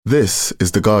This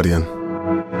is The Guardian.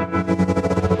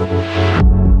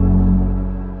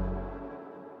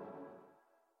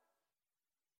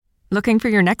 Looking for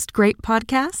your next great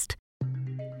podcast?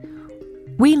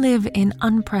 We live in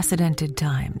unprecedented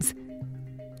times.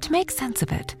 To make sense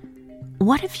of it,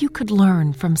 what if you could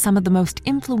learn from some of the most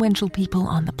influential people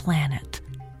on the planet?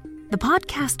 The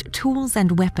podcast Tools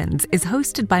and Weapons is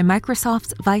hosted by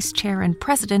Microsoft's Vice Chair and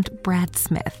President Brad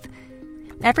Smith.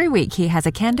 Every week, he has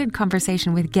a candid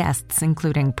conversation with guests,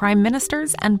 including prime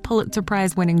ministers and Pulitzer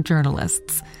Prize-winning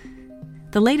journalists.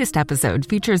 The latest episode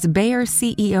features Bayer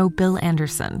CEO Bill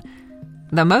Anderson.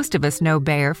 Though most of us know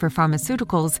Bayer for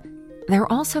pharmaceuticals,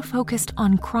 they're also focused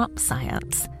on crop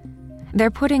science. They're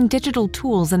putting digital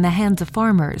tools in the hands of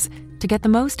farmers to get the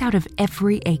most out of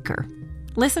every acre.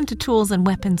 Listen to Tools and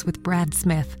Weapons with Brad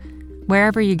Smith,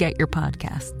 wherever you get your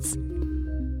podcasts.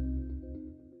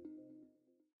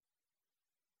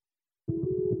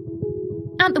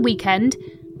 At the weekend,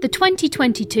 the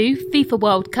 2022 FIFA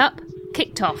World Cup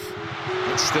kicked off.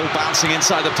 It's still bouncing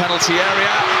inside the penalty area,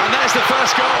 and there's the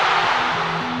first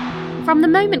goal. From the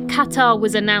moment Qatar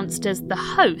was announced as the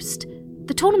host,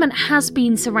 the tournament has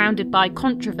been surrounded by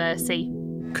controversy.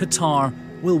 Qatar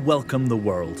will welcome the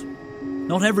world.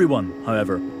 Not everyone,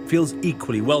 however, feels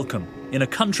equally welcome in a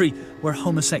country where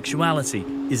homosexuality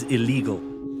is illegal.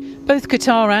 Both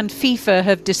Qatar and FIFA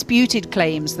have disputed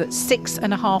claims that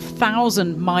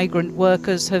 6,500 migrant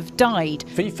workers have died.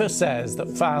 FIFA says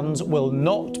that fans will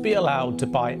not be allowed to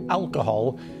buy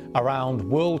alcohol around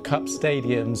World Cup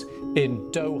stadiums in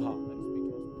Doha.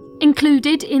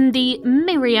 Included in the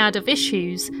myriad of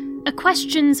issues are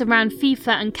questions around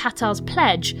FIFA and Qatar's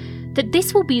pledge that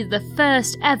this will be the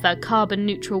first ever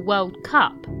carbon-neutral World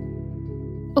Cup.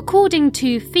 According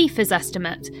to FIFA's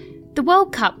estimate, the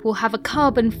World Cup will have a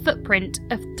carbon footprint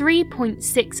of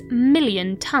 3.6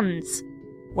 million tonnes.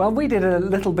 Well, we did a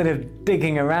little bit of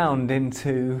digging around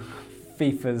into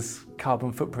FIFA's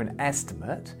carbon footprint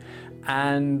estimate,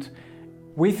 and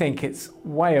we think it's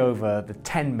way over the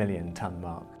 10 million tonne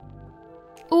mark.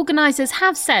 Organisers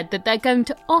have said that they're going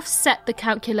to offset the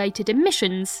calculated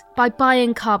emissions by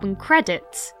buying carbon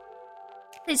credits.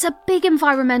 It's a big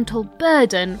environmental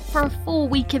burden for a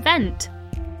 4-week event.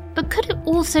 But could it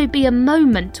also be a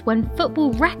moment when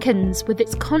football reckons with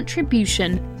its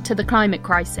contribution to the climate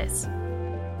crisis?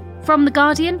 From The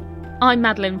Guardian, I'm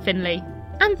Madeleine Finlay,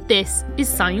 and this is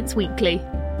Science Weekly.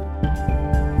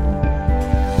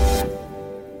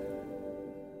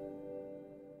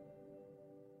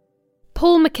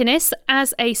 Paul McInnes,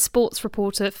 as a sports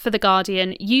reporter for The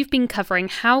Guardian, you've been covering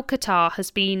how Qatar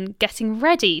has been getting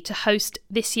ready to host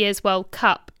this year's World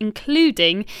Cup,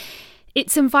 including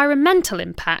its environmental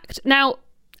impact. Now,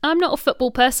 I'm not a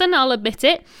football person, I'll admit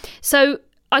it, so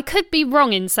I could be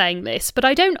wrong in saying this, but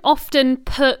I don't often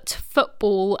put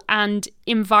football and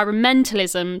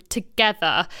environmentalism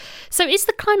together. So is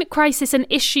the climate crisis an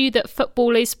issue that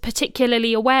football is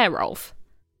particularly aware of?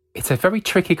 It's a very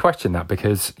tricky question, that,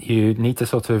 because you need to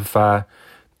sort of try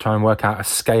and work out a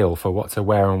scale for what's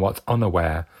aware and what's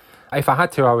unaware. If I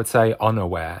had to, I would say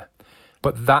unaware.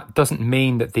 But that doesn't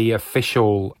mean that the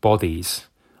official bodies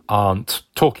aren't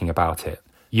talking about it.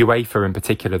 UEFA in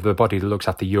particular, the body that looks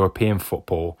after European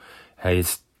football,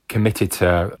 is committed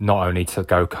to not only to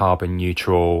go carbon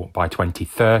neutral by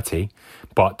 2030,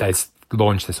 but there's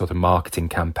launched a sort of marketing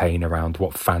campaign around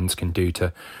what fans can do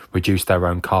to reduce their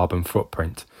own carbon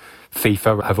footprint.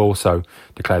 FIFA have also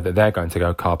declared that they're going to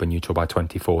go carbon neutral by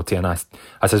 2040, and I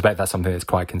suspect that's something that's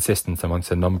quite consistent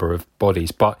amongst a number of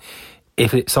bodies. But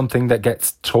if it's something that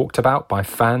gets talked about by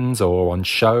fans or on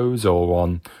shows or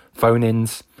on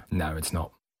phone-ins, no, it's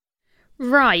not.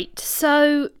 Right,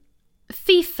 so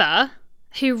FIFA,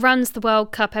 who runs the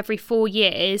World Cup every 4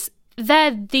 years,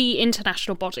 they're the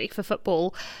international body for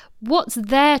football. What's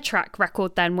their track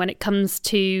record then when it comes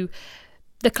to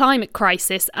the climate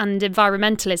crisis and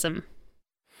environmentalism?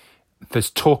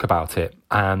 There's talk about it,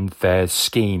 and there's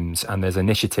schemes and there's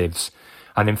initiatives.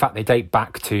 And in fact, they date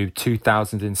back to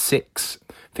 2006.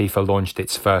 FIFA launched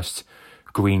its first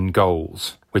green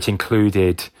goals, which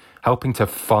included helping to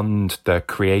fund the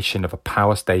creation of a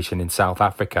power station in South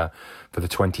Africa for the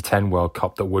 2010 World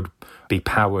Cup that would be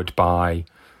powered by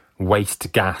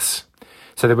waste gas.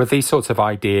 So there were these sorts of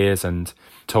ideas and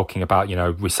talking about,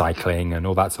 recycling and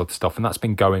all that sort of stuff. And that's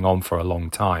been going on for a long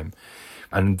time.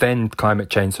 And then climate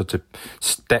change sort of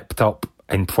stepped up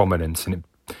in prominence, and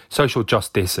social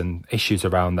justice and issues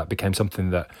around that became something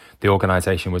that the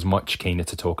organisation was much keener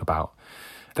to talk about.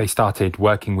 They started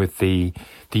working with the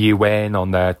UN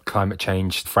on their climate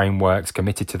change frameworks,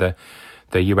 committed to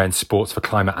the UN Sports for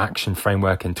Climate Action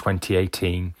framework in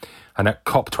 2018. And at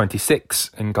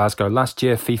COP26 in Glasgow last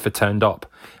year, FIFA turned up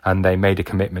and they made a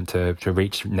commitment to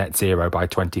reach net zero by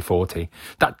 2040.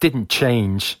 That didn't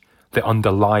change the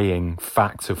underlying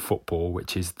facts of football,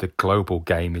 which is the global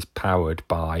game is powered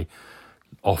by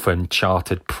often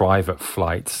chartered private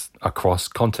flights across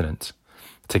continents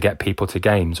to get people to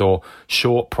games, or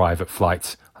short private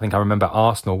flights. I think I remember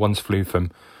Arsenal once flew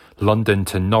from London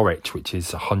to Norwich, which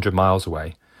is 100 miles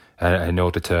away, in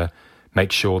order to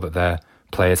make sure that their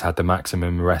players had the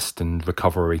maximum rest and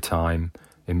recovery time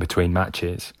in between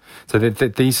matches. So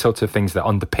these sorts of things that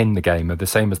underpin the game are the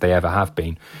same as they ever have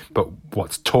been. But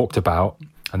what's talked about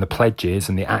and the pledges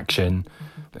and the action,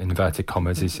 in inverted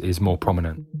commas, is more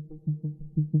prominent.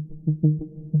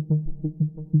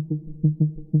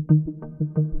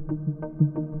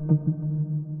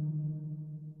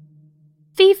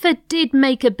 FIFA did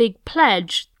make a big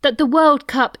pledge that the World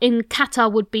Cup in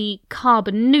Qatar would be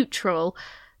carbon neutral.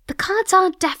 The cards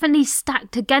are definitely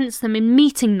stacked against them in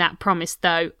meeting that promise,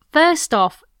 though. First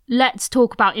off, let's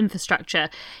talk about infrastructure.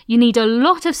 You need a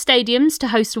lot of stadiums to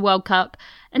host a World Cup,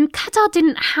 and Qatar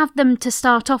didn't have them to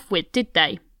start off with, did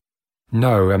they?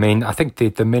 No, I mean, I think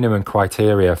the minimum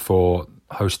criteria for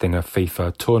hosting a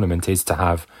FIFA tournament is to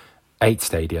have 8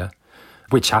 stadia,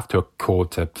 which have to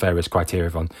accord to various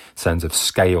criteria on sense of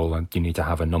scale, and you need to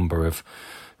have a number of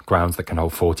grounds that can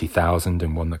hold 40,000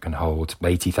 and one that can hold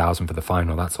 80,000 for the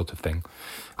final, that sort of thing.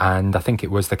 And I think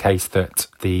it was the case that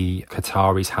the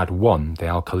Qataris had one, the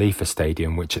Al Khalifa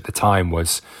Stadium, which at the time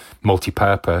was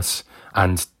multi-purpose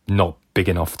and not big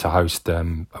enough to host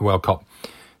a World Cup.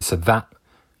 So that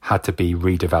had to be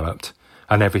redeveloped,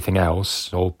 and everything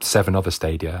else, all 7 other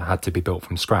stadia, had to be built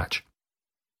from scratch.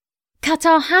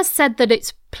 Qatar has said that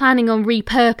it's planning on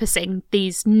repurposing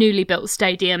these newly built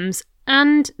stadiums,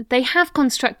 and they have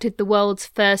constructed the world's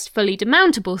first fully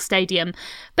demountable stadium.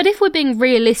 But if we're being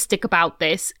realistic about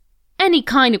this, any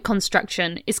kind of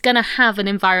construction is going to have an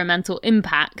environmental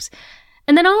impact.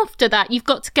 And then after that, you've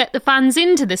got to get the fans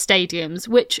into the stadiums,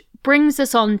 which brings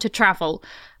us on to travel.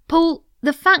 Paul,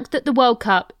 the fact that the World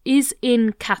Cup is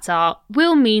in Qatar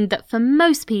will mean that for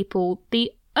most people,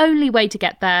 the only way to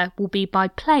get there will be by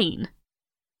plane.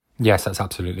 Yes, that's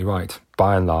absolutely right.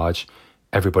 By and large,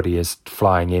 everybody is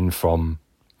flying in from,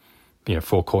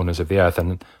 4 corners of the earth,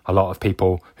 and a lot of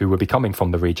people who will be coming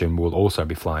from the region will also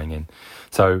be flying in.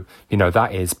 So,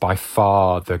 that is by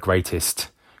far the greatest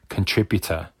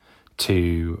contributor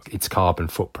to its carbon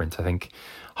footprint. I think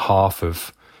half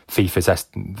of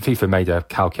FIFA made a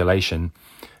calculation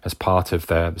as part of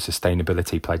the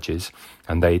sustainability pledges,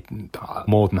 and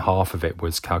more than half of it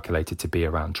was calculated to be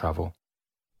around travel.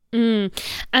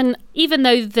 And even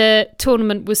though the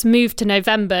tournament was moved to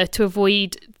November to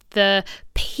avoid the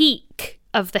peak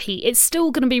of the heat, it's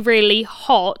still going to be really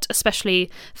hot,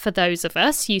 especially for those of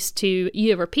us used to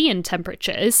European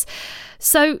temperatures.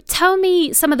 So tell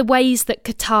me some of the ways that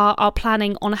Qatar are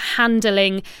planning on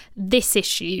handling this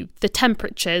issue, the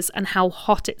temperatures, and how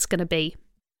hot it's going to be.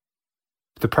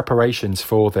 The preparations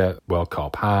for the World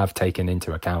Cup have taken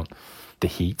into account the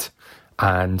heat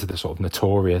and the sort of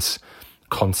notorious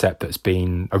concept that's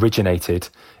been originated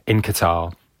in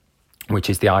Qatar, which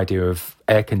is the idea of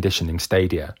air conditioning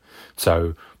stadia.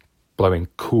 So blowing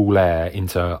cool air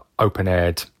into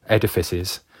open-aired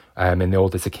edifices in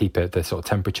order to keep the sort of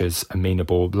temperatures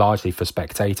amenable largely for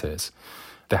spectators.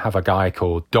 They have a guy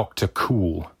called Dr.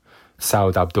 Cool,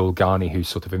 Saud Abdul Ghani, who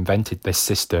sort of invented this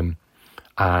system,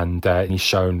 and he's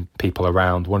shown people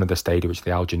around one of the stadia, which is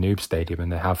the Al Janoub Stadium,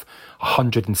 and they have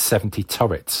 170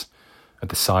 turrets at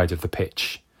the side of the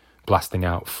pitch, blasting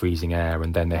out freezing air,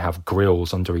 and then they have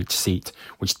grills under each seat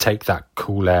which take that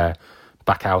cool air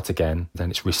back out again, then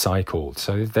it's recycled.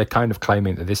 So they're kind of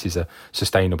claiming that this is a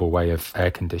sustainable way of air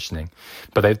conditioning.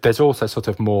 But there's also sort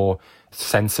of more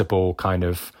sensible, kind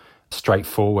of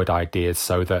straightforward ideas,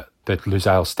 so that the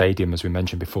Lusail Stadium, as we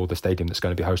mentioned before, the stadium that's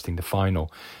going to be hosting the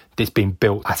final, it's been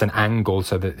built at an angle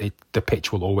so that the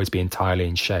pitch will always be entirely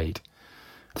in shade.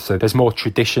 So there's more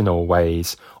traditional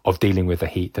ways of dealing with the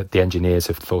heat that the engineers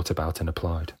have thought about and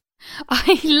applied.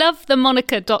 I love the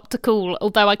moniker Dr. Cool,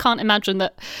 although I can't imagine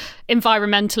that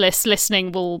environmentalists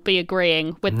listening will be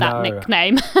agreeing with that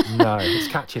nickname. No, it's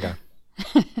catchy though.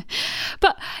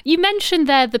 But you mentioned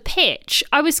there the pitch.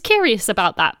 I was curious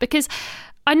about that because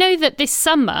I know that this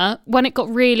summer, when it got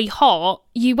really hot,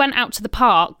 you went out to the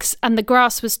parks and the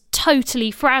grass was totally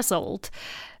frazzled.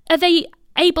 Are they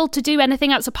able to do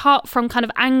anything else apart from kind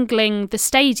of angling the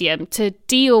stadium to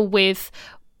deal with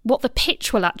what the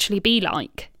pitch will actually be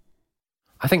like?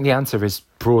 I think the answer is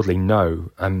broadly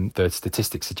no. And the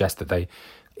statistics suggest that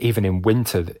even in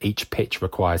winter, each pitch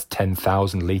requires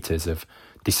 10,000 litres of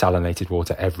desalinated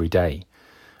water every day.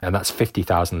 and that's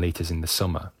 50,000 litres in the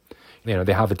summer. You know,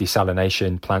 they have a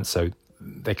desalination plant, so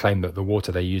they claim that the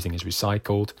water they're using is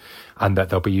recycled and that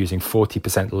they'll be using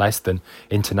 40% less than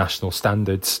international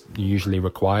standards usually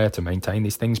require to maintain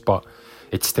these things, but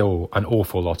it's still an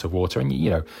awful lot of water. And,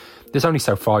 you know, there's only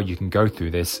so far you can go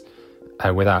through this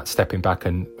without stepping back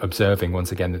and observing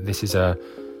once again that this is a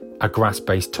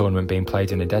grass-based tournament being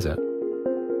played in a desert.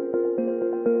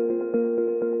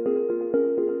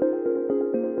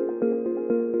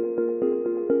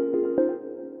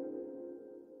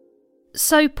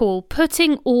 So, Paul,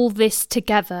 putting all this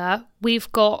together,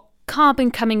 we've got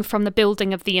carbon coming from the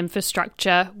building of the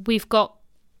infrastructure. We've got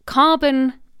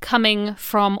carbon coming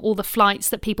from all the flights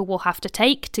that people will have to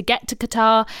take to get to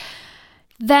Qatar.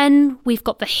 Then we've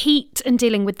got the heat and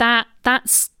dealing with that.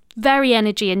 That's very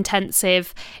energy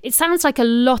intensive. It sounds like a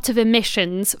lot of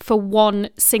emissions for one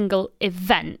single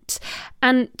event.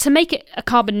 And to make it a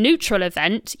carbon neutral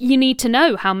event, you need to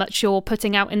know how much you're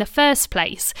putting out in the first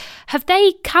place. Have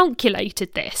they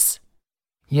calculated this?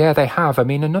 Yeah, they have. I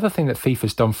mean, another thing that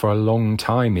FIFA's done for a long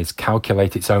time is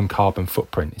calculate its own carbon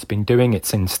footprint. It's been doing it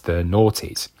since the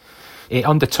noughties. It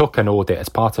undertook an audit as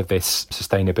part of this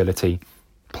sustainability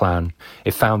plan.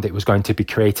 It found it was going to be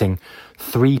creating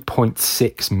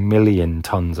 3.6 million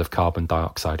tonnes of carbon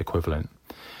dioxide equivalent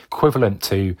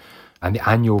to the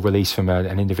annual release from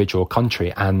an individual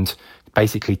country, and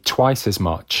basically twice as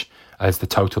much as the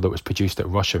total that was produced at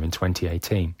Russia in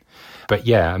 2018. But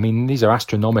yeah, I mean, these are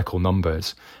astronomical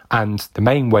numbers. And the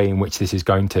main way in which this is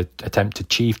going to attempt to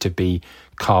achieve to be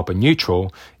carbon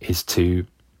neutral is to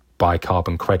buy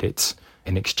carbon credits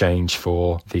in exchange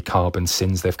for the carbon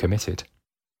sins they've committed.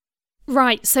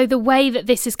 Right, so the way that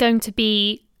this is going to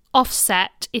be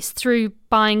offset is through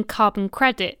buying carbon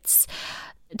credits.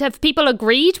 Have people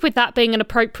agreed with that being an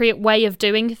appropriate way of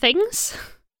doing things?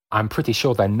 I'm pretty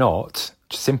sure they're not,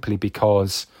 simply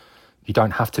because you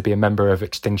don't have to be a member of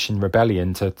Extinction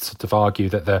Rebellion to sort of argue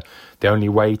that the only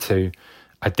way to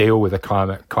deal with a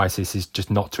climate crisis is just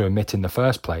not to emit in the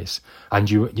first place. And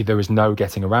there is no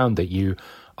getting around it. You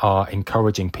are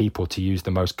encouraging people to use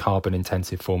the most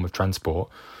carbon-intensive form of transport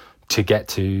to get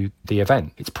to the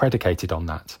event. It's predicated on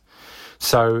that.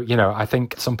 So, you know, I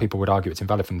think some people would argue it's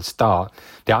invalid from the start.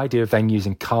 The idea of then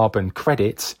using carbon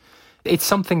credits, it's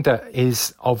something that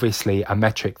is obviously a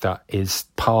metric that is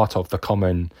part of the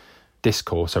common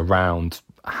discourse around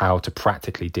how to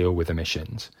practically deal with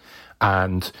emissions.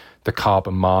 And the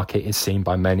carbon market is seen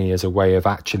by many as a way of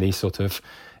actually sort of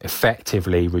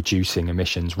effectively reducing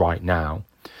emissions right now.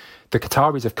 The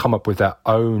Qataris have come up with their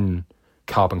own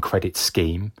carbon credit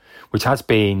scheme, which has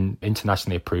been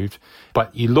internationally approved.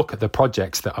 But you look at the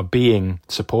projects that are being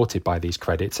supported by these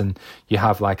credits, and you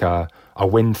have like a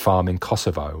wind farm in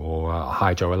Kosovo or a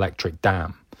hydroelectric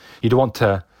dam. You'd want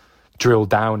to drill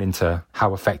down into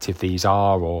how effective these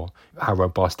are or how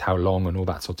robust, how long, and all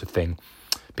that sort of thing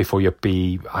before you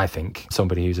be, I think,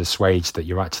 somebody who's assuaged that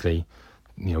you're actually,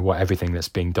 you know, what everything that's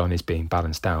being done is being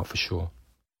balanced out for sure.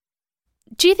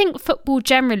 Do you think football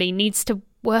generally needs to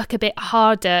work a bit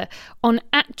harder on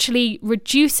actually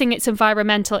reducing its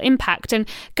environmental impact and,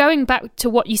 going back to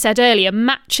what you said earlier,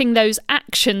 matching those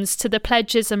actions to the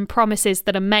pledges and promises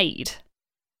that are made?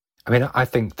 I mean, I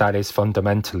think that is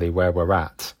fundamentally where we're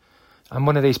at. I'm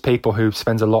one of these people who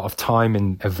spends a lot of time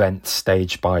in events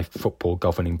staged by football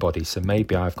governing bodies, so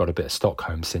maybe I've got a bit of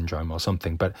Stockholm syndrome or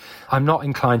something, but I'm not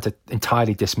inclined to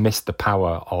entirely dismiss the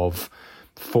power of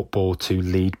football to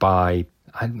lead by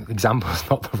example is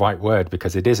not the right word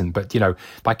because it isn't, but, you know,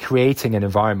 by creating an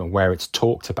environment where it's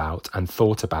talked about and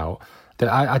thought about, that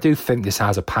I do think this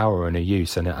has a power and a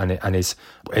use and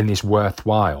is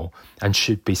worthwhile and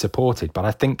should be supported. But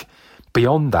I think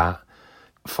beyond that,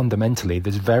 fundamentally,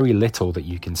 there's very little that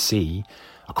you can see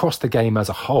across the game as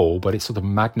a whole, but it's sort of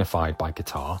magnified by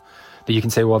Qatar, that you can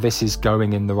say, well, this is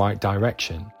going in the right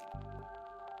direction.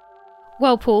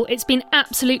 Well, Paul, it's been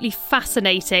absolutely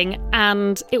fascinating,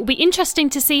 and it will be interesting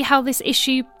to see how this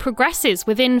issue progresses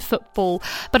within football.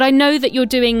 But I know that you're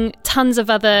doing tons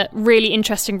of other really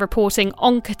interesting reporting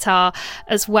on Qatar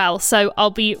as well, so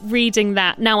I'll be reading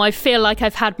that. Now I feel like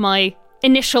I've had my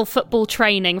initial football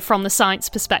training from the science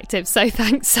perspective, so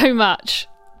thanks so much.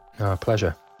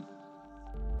 Pleasure.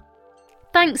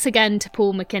 Thanks again to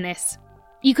Paul McInnes.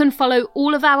 You can follow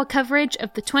all of our coverage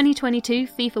of the 2022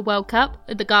 FIFA World Cup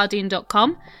at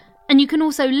theguardian.com, and you can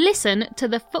also listen to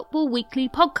the Football Weekly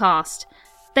podcast.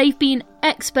 They've been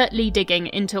expertly digging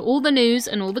into all the news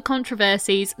and all the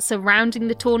controversies surrounding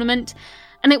the tournament,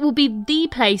 and it will be the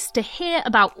place to hear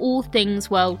about all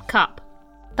things World Cup.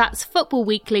 That's Football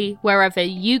Weekly wherever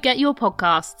you get your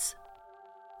podcasts.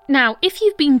 Now, if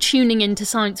you've been tuning into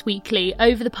Science Weekly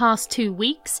over the past 2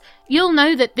 weeks, you'll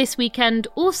know that this weekend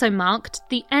also marked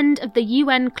the end of the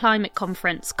UN Climate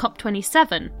Conference,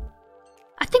 COP27.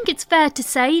 I think it's fair to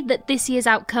say that this year's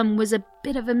outcome was a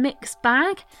bit of a mixed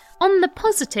bag. On the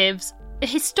positives, a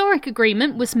historic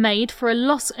agreement was made for a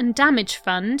loss and damage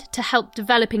fund to help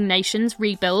developing nations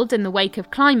rebuild in the wake of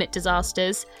climate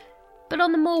disasters. But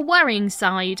on the more worrying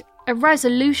side, a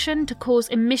resolution to cause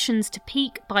emissions to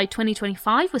peak by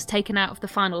 2025 was taken out of the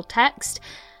final text,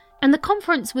 and the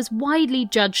conference was widely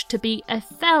judged to be a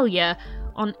failure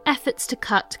on efforts to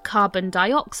cut carbon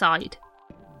dioxide.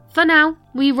 For now,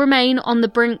 we remain on the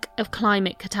brink of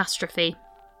climate catastrophe.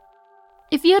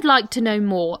 If you'd like to know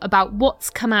more about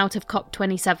what's come out of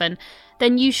COP27,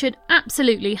 then you should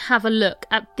absolutely have a look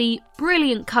at the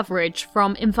brilliant coverage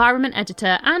from environment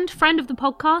editor and friend of the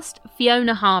podcast,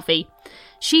 Fiona Harvey.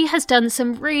 She has done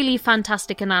some really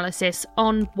fantastic analysis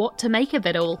on what to make of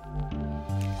it all.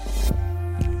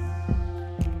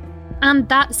 And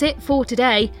that's it for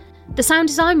today. The sound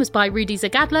design was by Rudy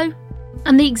Zagadlo,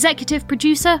 and the executive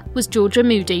producer was Georgia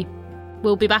Moody.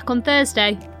 We'll be back on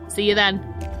Thursday. See you then.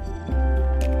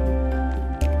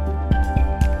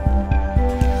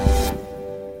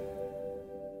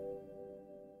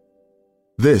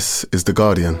 This is The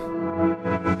Guardian.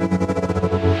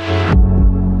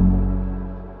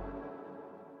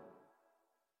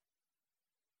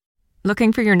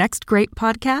 Looking for your next great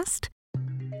podcast?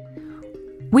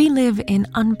 We live in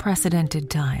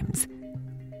unprecedented times.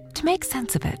 To make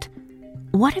sense of it,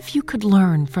 what if you could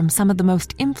learn from some of the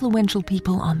most influential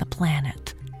people on the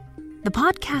planet? The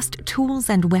podcast Tools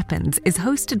and Weapons is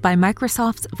hosted by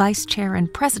Microsoft's Vice Chair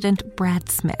and President Brad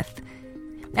Smith.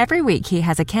 Every week, he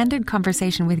has a candid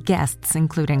conversation with guests,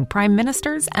 including prime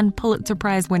ministers and Pulitzer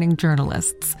Prize-winning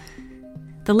journalists.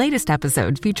 The latest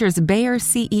episode features Bayer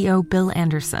CEO Bill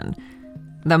Anderson.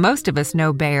 Though most of us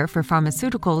know Bayer for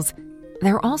pharmaceuticals,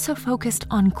 they're also focused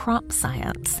on crop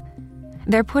science.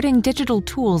 They're putting digital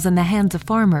tools in the hands of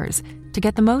farmers to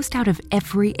get the most out of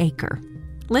every acre.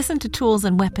 Listen to Tools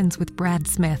and Weapons with Brad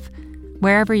Smith,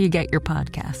 wherever you get your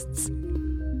podcasts.